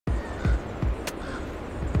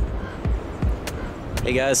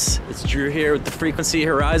Hey guys, it's Drew here with the Frequency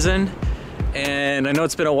Horizon, and I know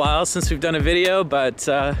it's been a while since we've done a video, but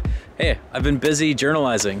hey, I've been busy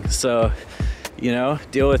journalizing, so you know,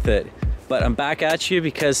 deal with it. But I'm back at you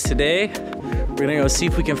because today we're gonna go see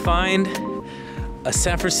if we can find a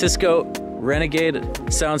San Francisco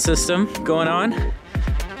Renegade sound system going on.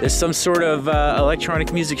 There's some sort of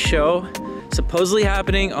electronic music show supposedly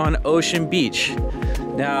happening on Ocean Beach.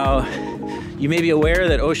 Now, you may be aware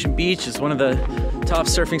that Ocean Beach is one of the top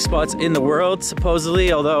surfing spots in the world,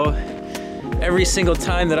 supposedly, although every single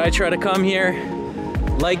time that I try to come here,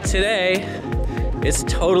 like today, it's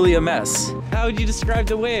totally a mess. How would you describe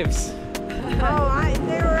the waves? Oh,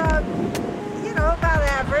 they're, you know, about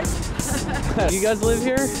average. You guys live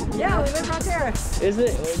here? Yeah, we live right there. Is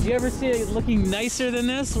it? Do you ever see it looking nicer than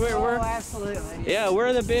this? Absolutely. Yeah, where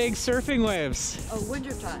are the big surfing waves? Oh,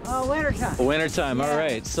 wintertime. Oh, wintertime. Wintertime, Yeah. all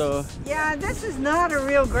right. So. Yeah, this is not a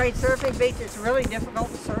real great surfing beach. It's really difficult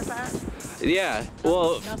to surf at. Yeah.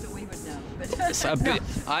 Well. Not that we would know. But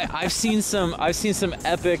I've seen some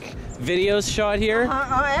epic videos shot here.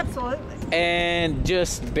 Oh, absolutely. And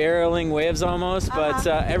just barreling waves almost, but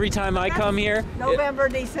every time I come here, November,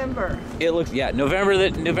 December. It looks, yeah, November,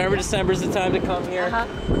 December is the time to come here.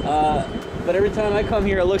 But every time I come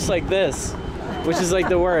here, it looks like this, which is like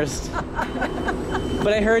the worst.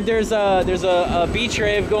 But I heard there's a beach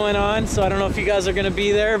rave going on, so I don't know if you guys are gonna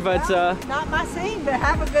be there, but not my scene, but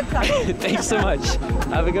have a good time. Thanks so much.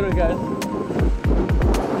 Have a good one, guys.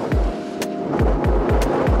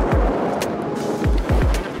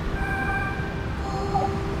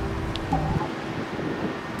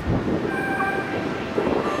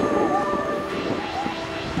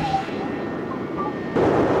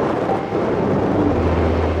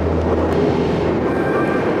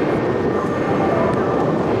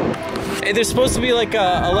 Hey, there's supposed to be like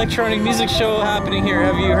a electronic music show happening here.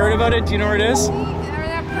 Have you heard about it? Do you know where it is? Where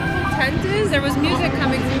that purple tent is, there was music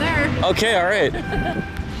coming from there. Okay, all right.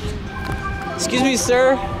 Excuse me,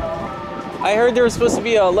 sir. I heard there was supposed to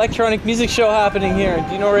be an electronic music show happening here.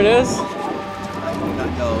 Do you know where it is? I do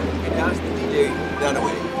not know. You can ask the DJ down the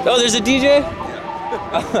way. Oh, there's a DJ?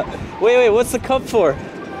 Yeah. Wait, what's the cup for? It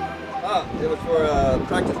was for a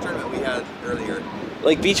practice tournament we had earlier.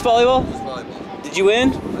 Like beach volleyball? Beach volleyball. Did you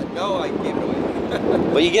win? No, I gave it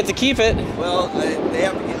away. But you get to keep it. Well, I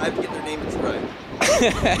have to get their name inscribed.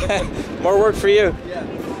 More work for you. Yeah.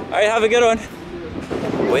 All right, have a good one.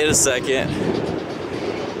 Wait a second.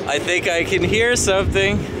 I think I can hear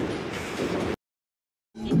something.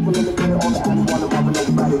 Do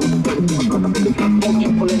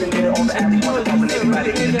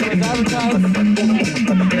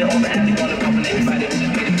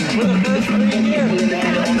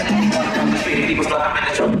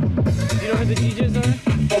you know who the DJs are?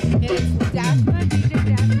 It's Dathma, DJ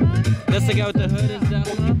Dathma. That's the guy with the hood, is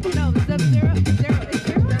Dathma? No, it's Zero. It's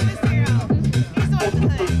Zero. He's the one with the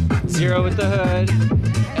hood. Zero with the hood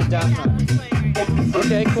and Dathma.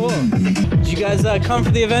 Okay, cool. Did you guys come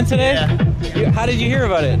for the event today? Yeah. How did you hear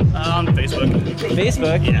about it? On Facebook.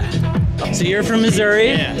 Facebook? Yeah. So you're from Missouri?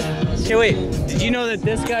 Yeah. Okay, wait. Did you know that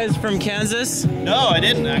this guy's from Kansas? No, I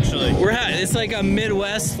didn't actually. It's like a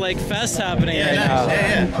Midwest like fest happening right now.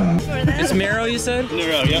 Yeah. It's Mero, you said?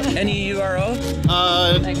 Neuro, yeah. N-E-U-R-O?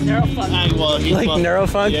 Like neurofunk. Well, he's Like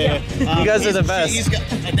Neurofunk? Yeah. You guys are the best.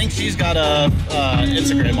 I think she's got a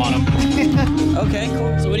Instagram on him. Okay,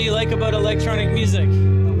 cool. So what do you like about electronic music?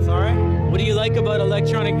 Sorry? What do you like about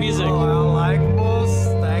electronic music? Oh, I like both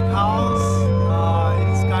tech house.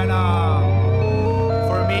 It's kind of,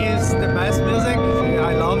 for me, it's the best music.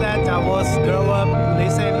 I love that. I was grow up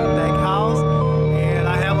listening to tech house, and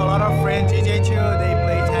I have a lot of friends DJ too. They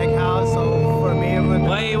play tech house, so for me, it would.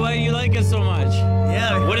 Why do you like it so much?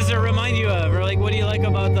 Yeah. What does it remind you of? Or like, what do you like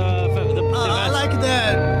about the I like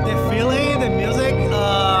the feeling, the music.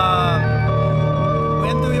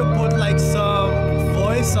 When do you put like some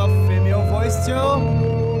voice of female voice too,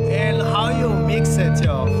 and how you mix it too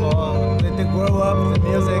for the grow up, the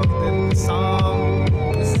music, the song.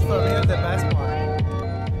 This is for me the best part.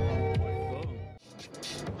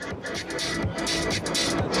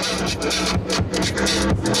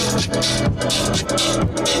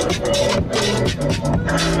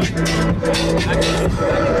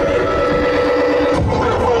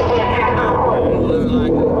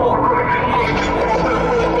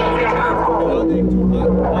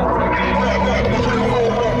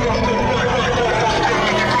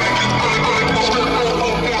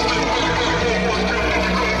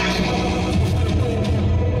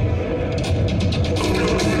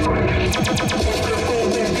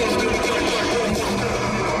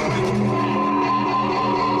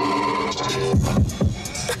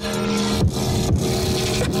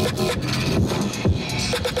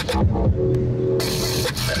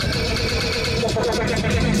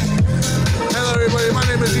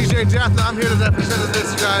 Hey Dathma, I'm here to represent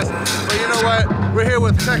this, you guys. But you know what? We're here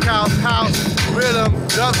with tech house, rhythm,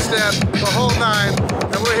 dubstep, the whole nine,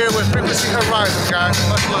 and we're here with Frequency Horizon, guys.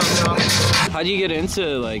 Much love, y'all. How'd you get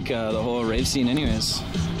into like the whole rave scene, anyways?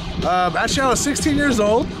 Actually, I was 16 years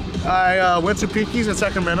old. I went to Peaky's in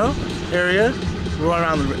Sacramento area. We went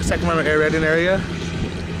around the Sacramento area,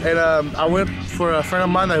 and I went for a friend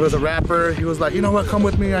of mine that was a rapper. He was like, you know what? Come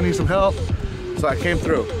with me. I need some help. So I came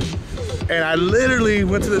through. And I literally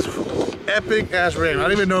went to this epic ass rave. I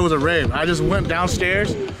didn't even know it was a rave. I just went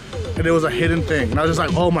downstairs and it was a hidden thing. And I was just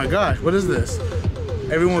like, oh my gosh, what is this?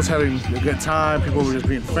 Everyone was having a good time. People were just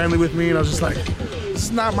being friendly with me. And I was just like, this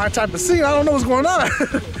is not my type of scene. I don't know what's going on.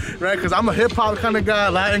 Right? Because I'm a hip hop kind of guy,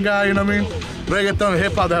 Latin guy, you know what I mean? Reggaeton and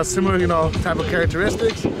hip hop that has similar, you know, type of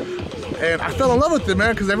characteristics. And I fell in love with it,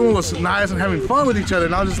 man, because everyone was nice and having fun with each other.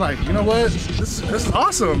 And I was just like, you know what? This is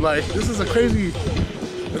awesome. Like, this is a crazy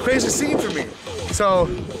scene for me. So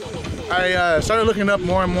I started looking up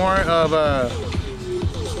more and more of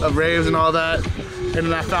raves and all that, and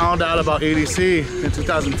then I found out about EDC in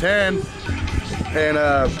 2010, and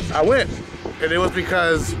I went, and it was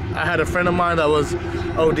because I had a friend of mine that was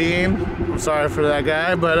ODing. I'm sorry for that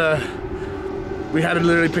guy, but we had to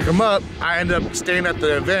literally pick him up. I ended up staying at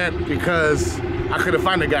the event because I couldn't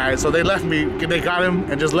find the guy, so they left me. They got him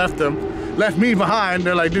and just left me behind.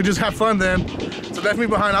 They're like, dude, just have fun then. So left me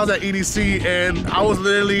behind. I was at EDC, and I was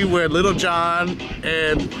literally where Little John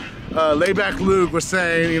and Layback Luke were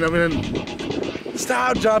saying, you know, I mean,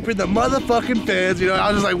 stop jumping the motherfucking feds. You know,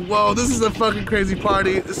 I was just like, whoa, this is a fucking crazy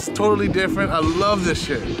party. This is totally different. I love this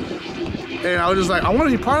shit. And I was just like, I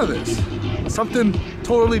want to be part of this. Something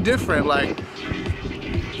totally different. Like,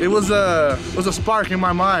 it was a spark in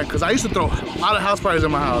my mind, because I used to throw a lot of house parties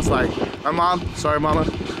in my house. Like, my mom, sorry mama,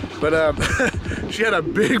 but she had a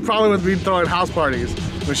big problem with me throwing house parties.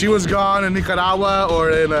 When she was gone in Nicaragua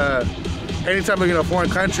or in any type of, you know, foreign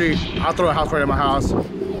country, I'll throw a house party in my house.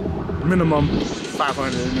 Minimum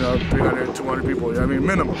 500, you know, 300, 200 people, you know what I mean?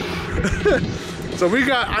 Minimum. So we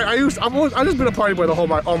got, I just been a party boy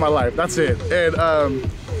all my life, that's it. And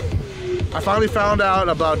I finally found out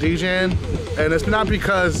about DJing, and it's not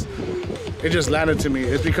because it just landed to me.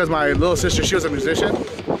 It's because my little sister, she was a musician,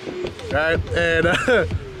 right? And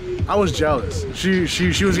I was jealous. She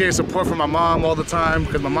was getting support from my mom all the time,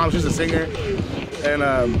 because my mom, she's a singer, and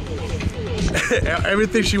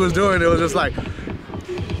everything she was doing, it was just like,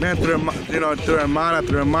 man, through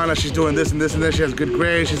Hermana, she's doing this and this and this. She has good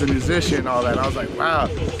grades. She's a musician and all that. And I was like, wow,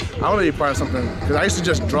 I want to be part of something, because I used to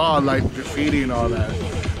just draw like graffiti and all that.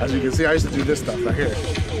 As you can see, I used to do this stuff right here.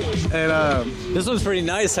 And this one's pretty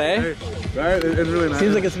nice, hey? Right? It's really nice.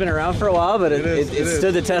 Seems like it's been around for a while, but it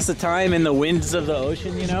stood the is. test of time in the winds of the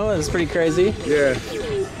ocean, you know? It's pretty crazy. Yeah.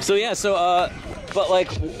 So yeah, but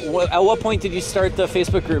like, at what point did you start the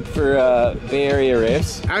Facebook group for Bay Area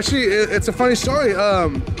Raves? Actually, it's a funny story. I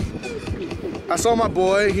saw my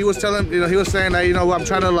boy. He was telling, you know, he was saying that, you know, I'm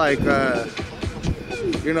trying to like,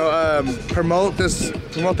 you know, promote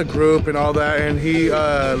the group and all that, and he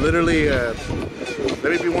literally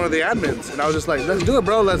let me be one of the admins, and I was just like, let's do it,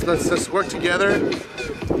 bro. Let's work together.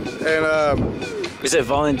 And is it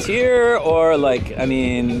volunteer, or like, I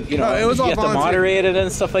mean, you know, no, it was all you have volunteer. To moderate it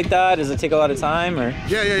and stuff like that? Does it take a lot of time, or?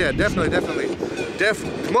 Yeah, definitely.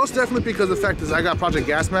 Most definitely, because the fact is I got Project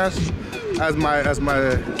Gas Mask as my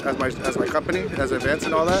company, as events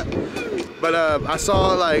and all that. But I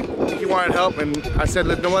saw like he wanted help, and I said,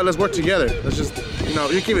 you know what, let's work together. Let's just, you know,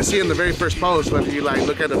 you can even see in the very first post when you like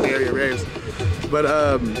look at the Bay Area Raves. But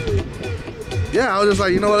yeah, I was just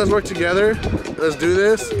like, you know what, let's work together. Let's do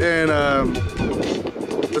this, and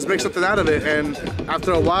let's make something out of it. And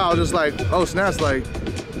after a while, I was just like, oh snaps, like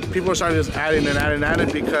people started just adding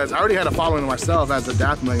because I already had a following myself as a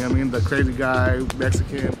Dathma, you know what I mean, the crazy guy,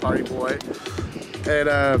 Mexican party boy, and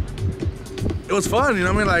it was fun, you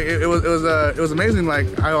know what I mean. Like it was amazing.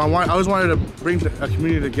 Like I always wanted to bring a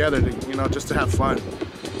community together, to, you know, just to have fun,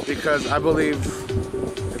 because I believe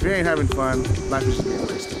if you ain't having fun, life is just being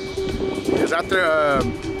wasted. Because after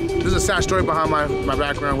there's a sad story behind my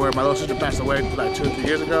background where my little sister passed away like 2 or 3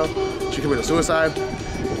 years ago. She committed suicide,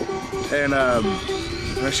 and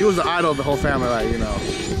she was the idol of the whole family, like, you know,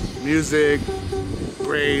 music,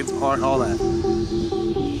 grades, art, all that.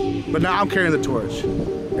 But now I'm carrying the torch.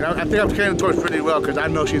 And I think I'm carrying the torch pretty well, because I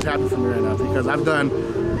know she's happy for me right now, because I've done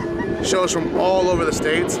shows from all over the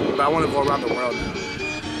States, but I want to go around the world now.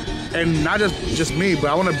 And not just me, but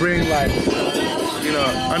I want to bring, like, you know,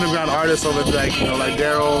 underground artists over, like, you know, like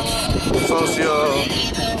Daryl, Socio,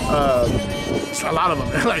 a lot of them.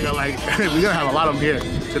 like we're gonna have a lot of them here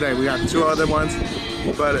today. We got 2 other ones,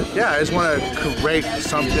 But yeah, I just want to create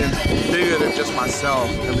something bigger than just myself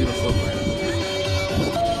and leave a footprint.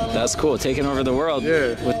 That's cool. Taking over the world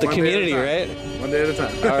with the community, right? One day at a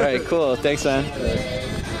time. All right, cool. Thanks, man.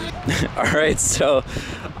 All right, so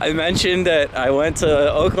I mentioned that I went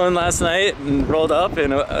to Oakland last night and rolled up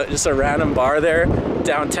in just a random bar there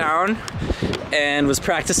downtown and was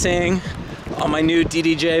practicing on my new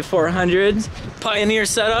DDJ-400 Pioneer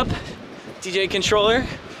setup, DJ controller.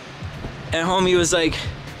 And homie was like,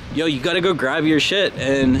 yo, you gotta go grab your shit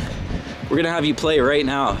and we're gonna have you play right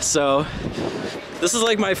now. So this is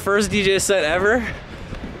like my first DJ set ever,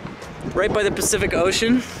 right by the Pacific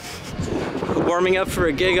Ocean, warming up for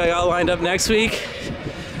a gig I got lined up next week,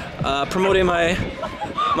 promoting my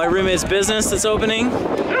roommate's business that's opening.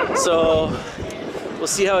 So we'll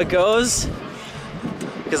see how it goes,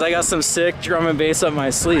 because I got some sick drum and bass up my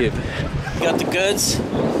sleeve. Got the goods.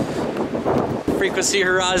 Frequency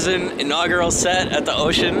Horizon inaugural set at the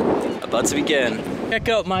Ocean about to begin. Check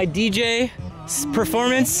out my DJ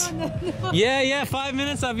performance. Yeah, 5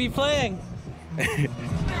 minutes I'll be playing.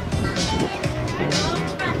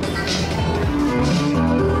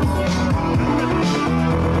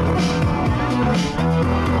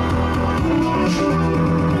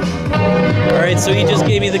 All right, so he just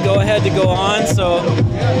gave me the go-ahead to go on, so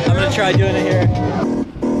I'm gonna try doing it here.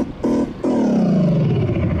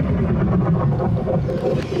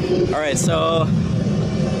 All right, so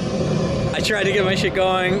I tried to get my shit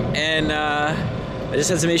going, and I just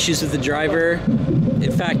had some issues with the driver.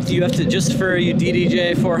 In fact, you have to, just for you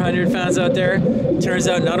DDJ-400 fans out there, turns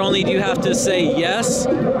out not only do you have to say yes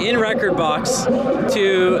in Rekordbox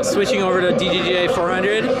to switching over to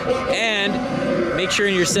DDJ-400, and make sure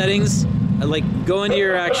in your settings, like go into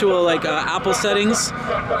your actual Apple settings,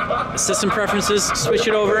 system preferences, switch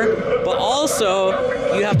it over, but also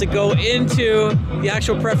you have to go into the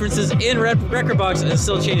actual preferences in Rekordbox and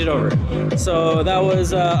still change it over. So that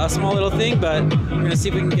was a small little thing, but we're gonna see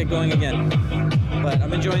if we can get going again. But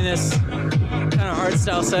I'm enjoying this kind of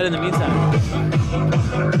hardstyle set in the meantime.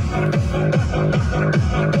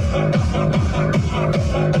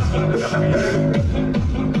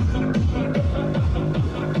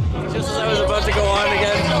 Just as I was about to go on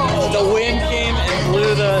again, the wind came and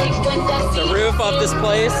blew the roof off this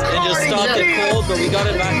place and just stopped it cold, but we got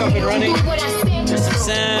it back up and running. There's some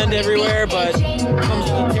sand everywhere, but it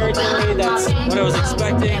comes with the territory. That's what I was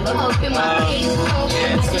expecting. And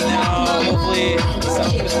so now, hopefully,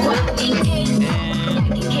 something's working.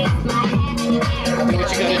 And do what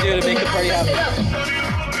you gotta do to make the party happen.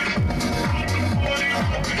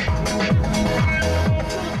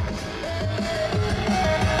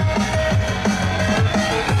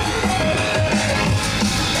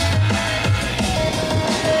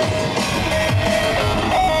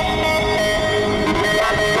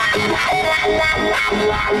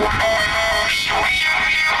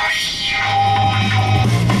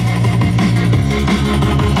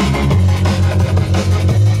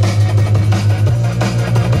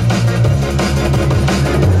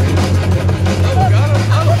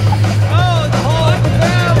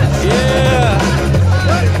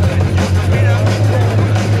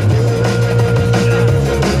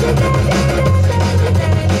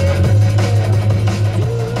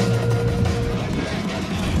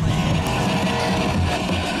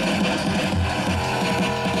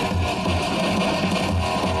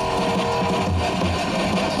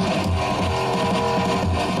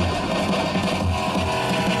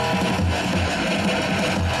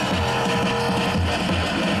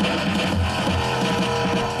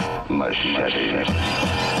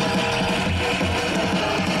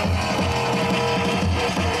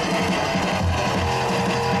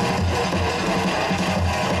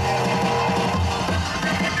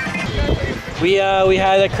 We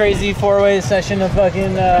had a crazy four-way session of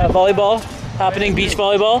fucking volleyball happening, beach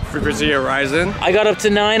volleyball. Frequency Horizon. I got up to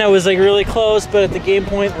 9. I was like really close, but at the game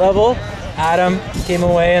point level, Adam came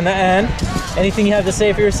away in the end. Anything you have to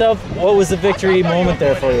say for yourself? What was the victory moment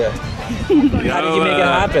there for you? How did you make it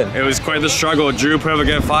happen? It was quite the struggle. Drew put up a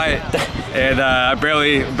good fight, and I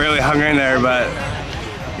barely hung in there. But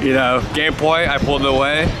you know, game point, I pulled it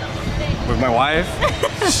away with my wife.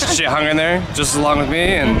 She hung in there just as long with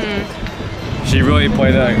me, and she really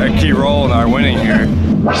played a key role in our winning here.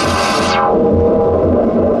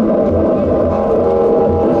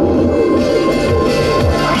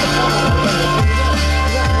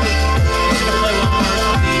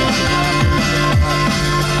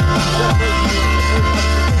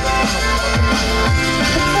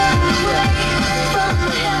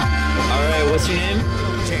 What's your name?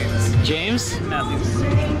 James. James?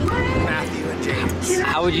 Matthew and James.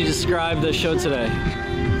 How would you describe the show today?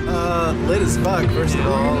 Lit as fuck, first of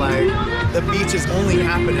all. Like, the beach is only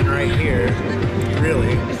happening right here.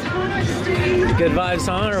 Really. Good vibes,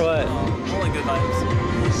 huh, or what? Only good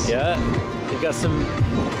vibes. Yeah. You got some.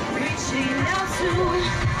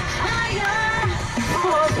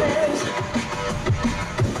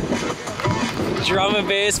 Drum and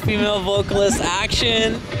bass, female vocalist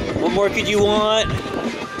action. What more could you want?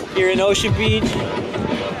 Here in Ocean Beach.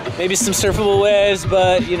 Maybe some surfable waves,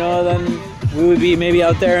 but you know, then we would be maybe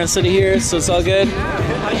out there instead of here, so it's all good.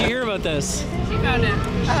 How'd you hear about this? She found it.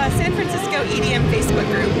 San Francisco EDM Facebook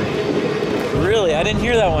group. Really? I didn't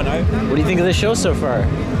hear that one. What do you think of the show so far?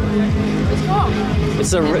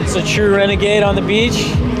 It's cool. It's a true renegade on the beach,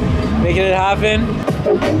 making it happen.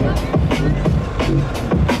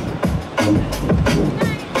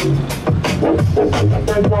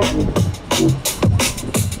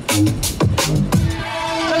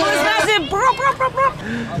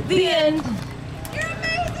 The end.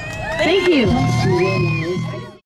 Thank you.